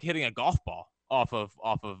was like hitting a golf ball off of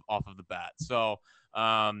the bat. So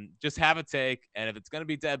just have a take, and if it's going to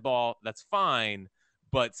be dead ball, that's fine.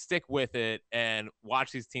 But stick with it and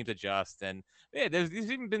watch these teams adjust. And yeah, there's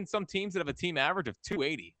even been some teams that have a team average of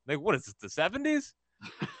 280. Like, what is it, the 70s?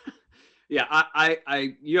 Yeah,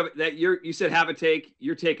 you said have a take.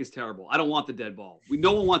 Your take is terrible. I don't want the dead ball.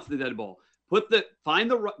 No one wants the dead ball.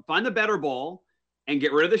 Find the better ball and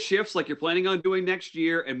get rid of the shifts like you're planning on doing next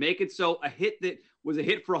year, and make it so a hit that was a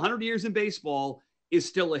hit for 100 years in baseball is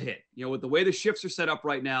still a hit. You know, with the way the shifts are set up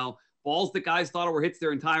right now, balls that guys thought were hits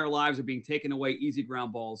their entire lives are being taken away, easy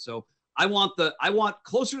ground balls. So I want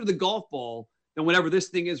closer to the golf ball than whatever this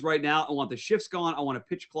thing is right now. I want the shifts gone. I want a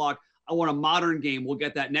pitch clock. I want a modern game. We'll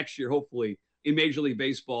get that next year, hopefully, in Major League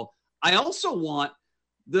Baseball. I also want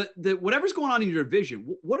the whatever's going on in your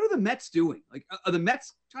division. What are the Mets doing? Like, are the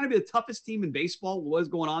Mets trying to be the toughest team in baseball? What is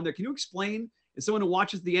going on there? Can you explain, as someone who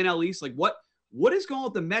watches the NL East, like what is going on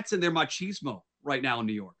with the Mets and their machismo right now in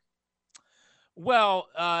New York? Well,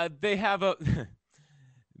 they have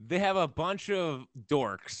a bunch of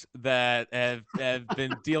dorks that have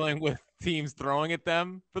been dealing with teams throwing at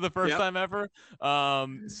them for the first time ever.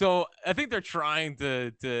 So I think they're trying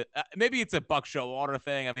to maybe it's a Buck Showalter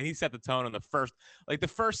thing. I mean, he set the tone in the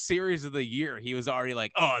first series of the year. He was already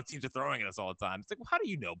like, "Oh, teams are throwing at us all the time." It's like, well, how do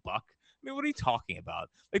you know, Buck? I mean, what are you talking about?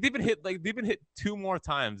 Like, they've been hit 2 more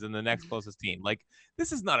times than the next closest team. Like,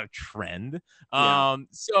 this is not a trend.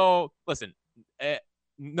 So listen.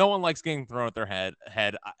 No one likes getting thrown at their head.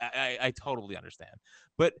 I totally understand.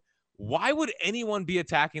 But why would anyone be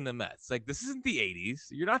attacking the Mets? Like, this isn't the 80s.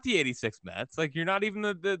 You're not the 86 Mets. Like, you're not even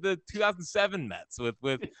the 2007 Mets with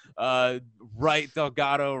Wright,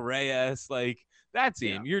 Delgado, Reyes. Like, that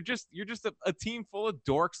team. Yeah. You're just a team full of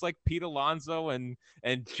dorks like Pete Alonso and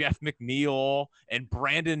Jeff McNeil and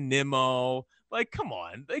Brandon Nimmo. Like, come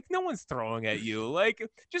on. Like, no one's throwing at you. Like,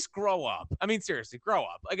 just grow up. I mean, seriously, grow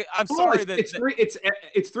up. Like, I'm sorry that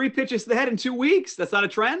it's 3 pitches to the head in 2 weeks. That's not a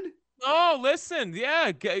trend? Oh, listen.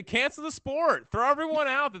 Yeah, cancel the sport. Throw everyone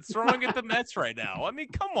out that's throwing at the Mets right now. I mean,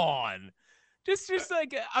 come on. Just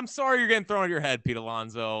like, I'm sorry you're getting thrown at your head, Pete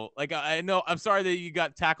Alonso. Like, I know, I'm sorry that you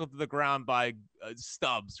got tackled to the ground by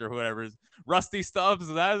Stubbs or whoever. Rusty Stubbs,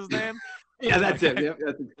 is that his name? Yeah, that's it.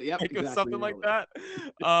 Yep, exactly. Something like that.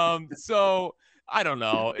 So I don't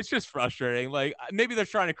know. It's just frustrating. Like, maybe they're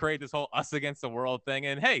trying to create this whole us against the world thing.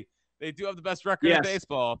 And hey, they do have the best record in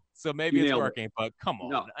baseball, so maybe it's working. But come on,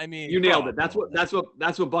 no, I mean, you nailed it. That's what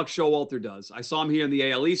Buck Showalter does. I saw him here in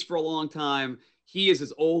the AL East for a long time. He is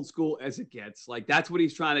as old school as it gets. Like, that's what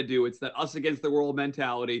he's trying to do. It's that us against the world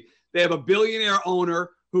mentality. They have a billionaire owner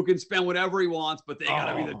who can spend whatever he wants, but they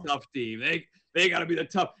got to be the tough team. They got to be the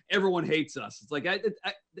tough. Everyone hates us. It's like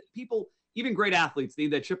people, even great athletes,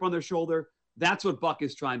 need that chip on their shoulder. That's what Buck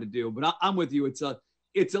is trying to do. But I'm with you. It's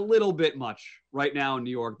a little bit much right now in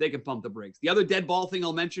New York. They can pump the brakes. The other dead ball thing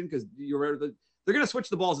I'll mention, because they're going to switch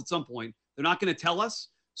the balls at some point. They're not going to tell us.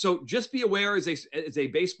 So just be aware as a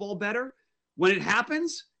baseball bettor. When it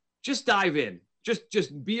happens, just dive in.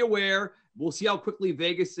 Just be aware. We'll see how quickly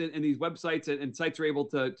Vegas and these websites and sites are able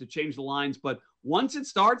to change the lines. But once it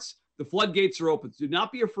starts, the floodgates are open. So do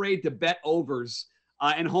not be afraid to bet overs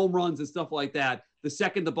and home runs and stuff like that the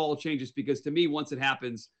second the ball changes, because to me, once it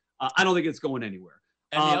happens, I don't think it's going anywhere.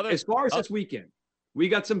 As far as this weekend, we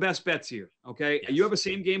got some best bets here. Okay. Yes. You have a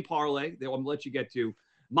same game parlay that I'm going to let you get to.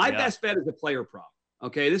 My best bet is a player prop.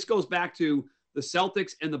 Okay. This goes back to the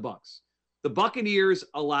Celtics and the Bucks. The Buccaneers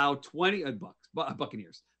allow 20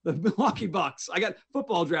 Buccaneers. The Milwaukee Bucks. I got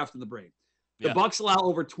football draft in the brain. The Bucks allow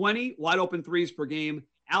over 20 wide open threes per game.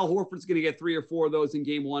 Al Horford's going to get 3 or 4 of those in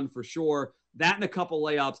game one for sure. That and a couple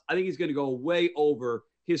layups. I think he's going to go way over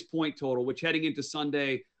his point total, which heading into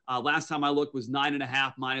Sunday, last time I looked was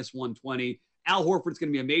 9.5 minus 120. Al Horford's going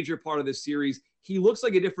to be a major part of this series. He looks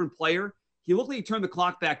like a different player. He looked like he turned the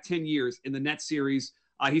clock back 10 years in the Nets series.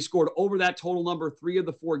 He scored over that total number 3 of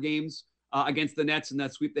the 4 games against the Nets in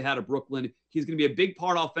that sweep they had of Brooklyn. He's going to be a big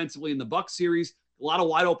part offensively in the Bucks series. A lot of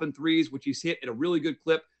wide open threes, which he's hit at a really good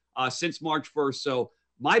clip since March 1st. So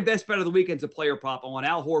my best bet of the weekend is a player prop. I want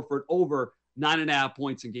Al Horford over 9.5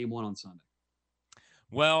 points in game one on Sunday.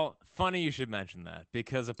 Well, funny you should mention that,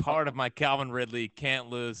 because a part of my Calvin Ridley can't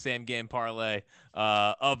lose same game parlay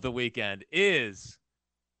of the weekend is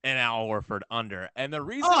an Al Horford under. And the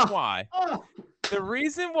reason why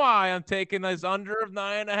I'm taking this under of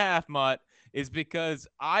 9.5, Mutt, is because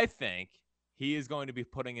I think he is going to be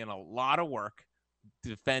putting in a lot of work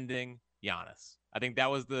defending Giannis. I think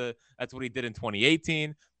that's what he did in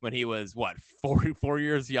 2018 when he was 44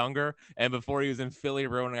 years younger, and before he was in Philly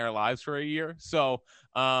ruining our lives for a year. So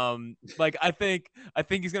I think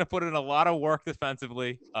he's going to put in a lot of work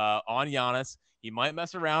defensively on Giannis. He might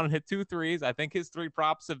mess around and hit 2 threes. I think his 3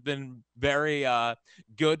 props have been very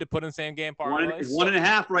good to put in same game parlays.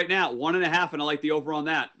 1.5 right now. 1.5, and I like the over on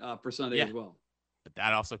that for Sunday as well. But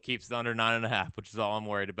that also keeps it under 9.5, which is all I'm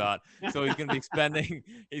worried about. So he's going to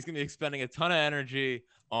be expending a ton of energy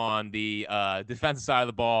on the defensive side of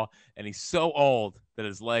the ball, and he's so old that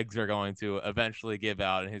his legs are going to eventually give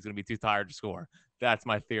out, and he's going to be too tired to score. That's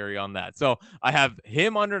my theory on that. So I have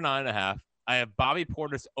him under 9.5. I have Bobby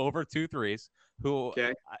Portis over 2 threes, who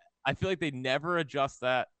I feel like they never adjust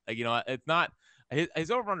that. It's not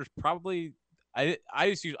his over under is probably. I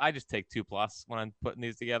just take 2+ when I'm putting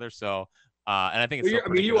these together. So. And I think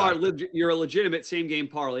it's you're a legitimate same game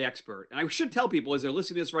parlay expert. And I should tell people as they're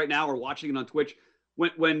listening to this right now or watching it on Twitch,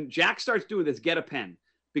 when Jack starts doing this, get a pen,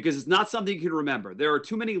 because it's not something you can remember. There are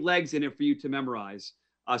too many legs in it for you to memorize.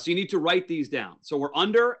 So you need to write these down. So we're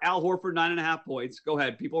under Al Horford 9.5 points. Go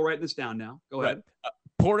ahead. People are writing this down now. Go ahead.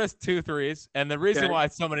 Portis 2 threes. And the reason why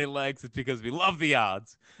it's so many legs is because we love the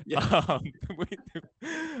odds. Yeah.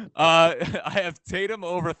 I have Tatum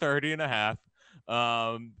over 30.5.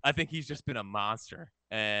 I think he's just been a monster,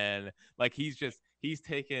 and we're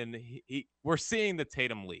seeing the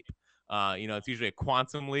Tatum leap. It's usually a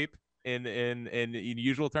quantum leap in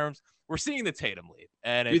usual terms. We're seeing the Tatum leap,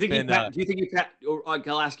 and do you think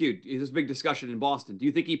I'll ask you. There's a big discussion in Boston. Do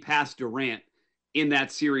you think he passed Durant in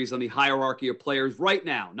that series on the hierarchy of players right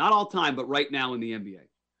now? Not all time, but right now in the NBA.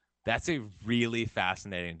 That's a really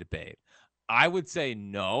fascinating debate. I would say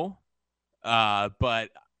no, but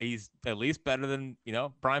he's at least better than,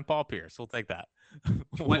 Brian Paul Pierce. We'll take that.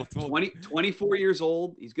 24 years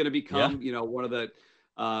old. He's going to become, one of the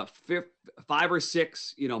 5 or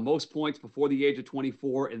 6, most points before the age of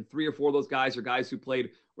 24. And 3 or 4 of those guys are guys who played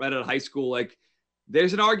right out of high school. Like,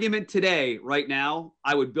 there's an argument today, right now,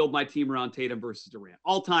 I would build my team around Tatum versus Durant.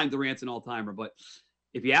 All time, Durant's an all-timer. But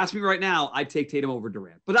if you ask me right now, I'd take Tatum over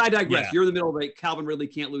Durant. But I digress. Yeah. You're in the middle of a Calvin Ridley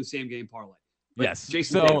can't lose same game parlay. But yes.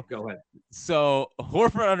 Jason, go ahead. So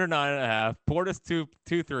Horford under 9.5, Portis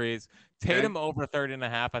 2 threes, Tatum over 30.5.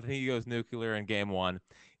 I think he goes nuclear in game one.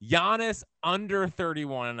 Giannis under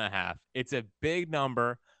 31.5. It's a big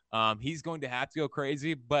number. He's going to have to go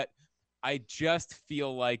crazy, but I just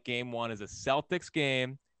feel like game one is a Celtics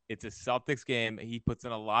game. It's a Celtics game. He puts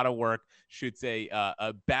in a lot of work, shoots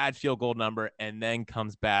a bad field goal number, and then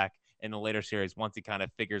comes back in the later series once he kind of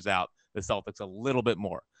figures out the Celtics a little bit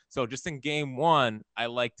more. So just in game one, I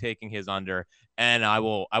like taking his under, and I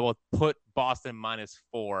will put Boston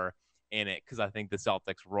 -4 in it because I think the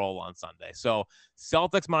Celtics roll on Sunday. So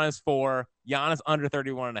Celtics -4, Giannis under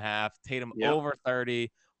 31.5, Tatum over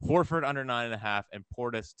 30, Horford under 9.5, and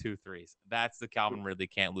Portis 2 threes. That's the Calvin Ridley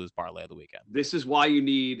can't lose parlay of the weekend. This is why you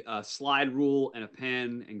need a slide rule and a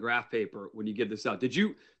pen and graph paper when you get this out. Did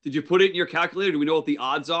you put it in your calculator? Do we know what the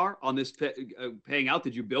odds are on this paying out?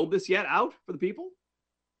 Did you build this yet out for the people?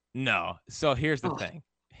 No. So here's the thing.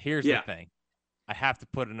 The thing. I have to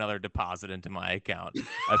put another deposit into my account.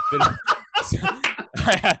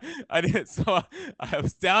 I did. So I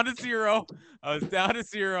was down to zero.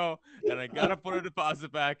 And I got to put a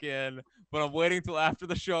deposit back in. But I'm waiting till after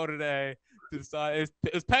the show today to decide.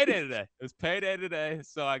 It was payday today.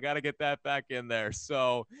 So I got to get that back in there.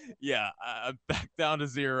 So, yeah, I'm back down to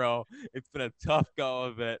zero. It's been a tough go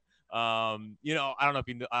of it. I don't know if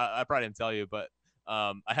you know. I probably didn't tell you, but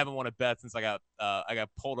I haven't won a bet since I got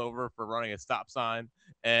pulled over for running a stop sign.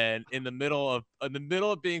 And in the middle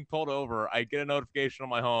of being pulled over, I get a notification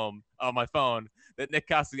on my phone that Nick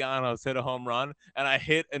Castellanos hit a home run, and I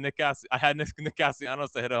had Nick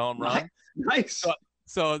Castellanos to hit a home run. Nice.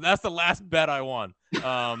 So that's the last bet I won.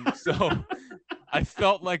 So I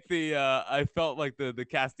felt like the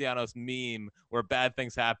Castellanos meme where bad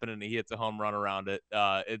things happen and he hits a home run around it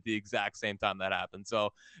at the exact same time that happened.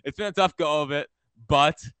 So it's been a tough go of it,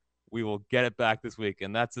 but we will get it back this week,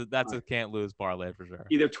 and that's a can't lose parlay for sure.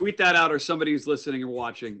 Either tweet that out or somebody who's listening or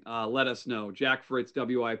watching, let us know. Jack Fritz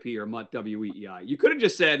WIP or Mutt WEEI. You could have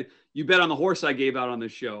just said you bet on the horse I gave out on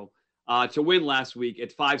this show to win last week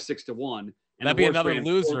at 5-6 to 1. That'd be another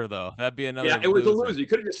loser, though. That'd be another. Yeah, it was a loser. You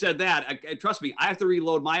could have just said that. Trust me, I have to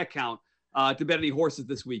reload my account to bet any horses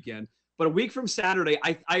this weekend. But a week from Saturday,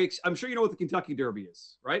 I'm sure you know what the Kentucky Derby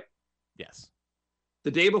is, right? Yes.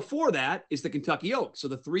 The day before that is the Kentucky Oaks. So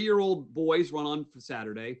the 3-year-old boys run on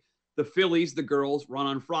Saturday. The fillies, the girls, run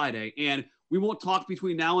on Friday. And we won't talk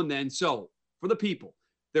between now and then. So for the people,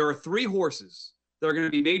 there are 3 horses that are going to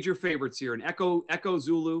be major favorites here. And Echo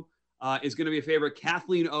Zulu is going to be a favorite.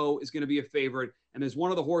 Kathleen O is going to be a favorite. And there's one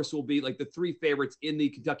of the horses will be like the 3 favorites in the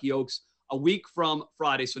Kentucky Oaks a week from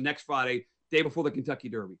Friday. So next Friday, day before the Kentucky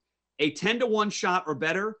Derby. A 10-1 shot or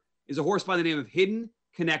better is a horse by the name of Hidden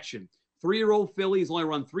Connection. 3-year-old filly has only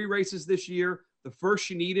run 3 races this year. The first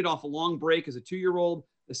she needed off a long break as a 2-year-old.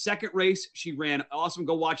 The second race, she ran awesome.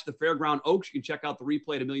 Go watch the Fairground Oaks. You can check out the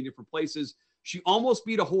replay at a million different places. She almost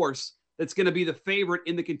beat a horse that's going to be the favorite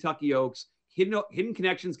in the Kentucky Oaks. Hidden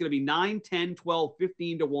Connection is going to be 9, 10, 12,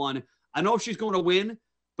 15 to 1. I know she's going to win,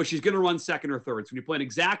 but she's going to run second or third. So when you're playing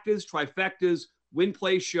exactas, trifectas, win,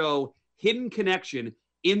 play, show, Hidden Connection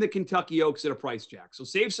in the Kentucky Oaks at a price, Jack. So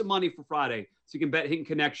save some money for Friday so you can bet Hidden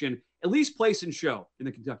Connection, at least place and show in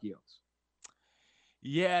the Kentucky Oaks.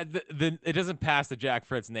 Yeah, it doesn't pass the Jack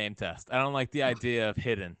Fritz name test. I don't like the idea of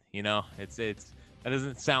hidden. You know, that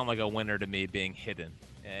doesn't sound like a winner to me being hidden.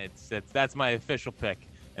 That's my official pick.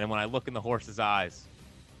 And when I look in the horse's eyes,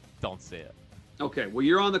 don't see it. Okay, well,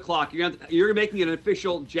 you're on the clock. You're making an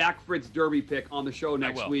official Jack Fritz Derby pick on the show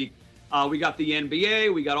next week. We got the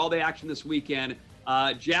NBA. We got all the action this weekend.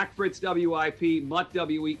 Jack Fritz WIP, Mutt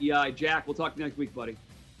WEEI. Jack, we'll talk next week, buddy.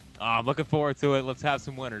 I'm looking forward to it. Let's have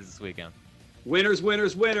some winners this weekend. Winners,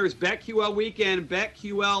 winners, winners. BetQL weekend,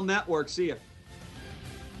 BetQL Network. See ya.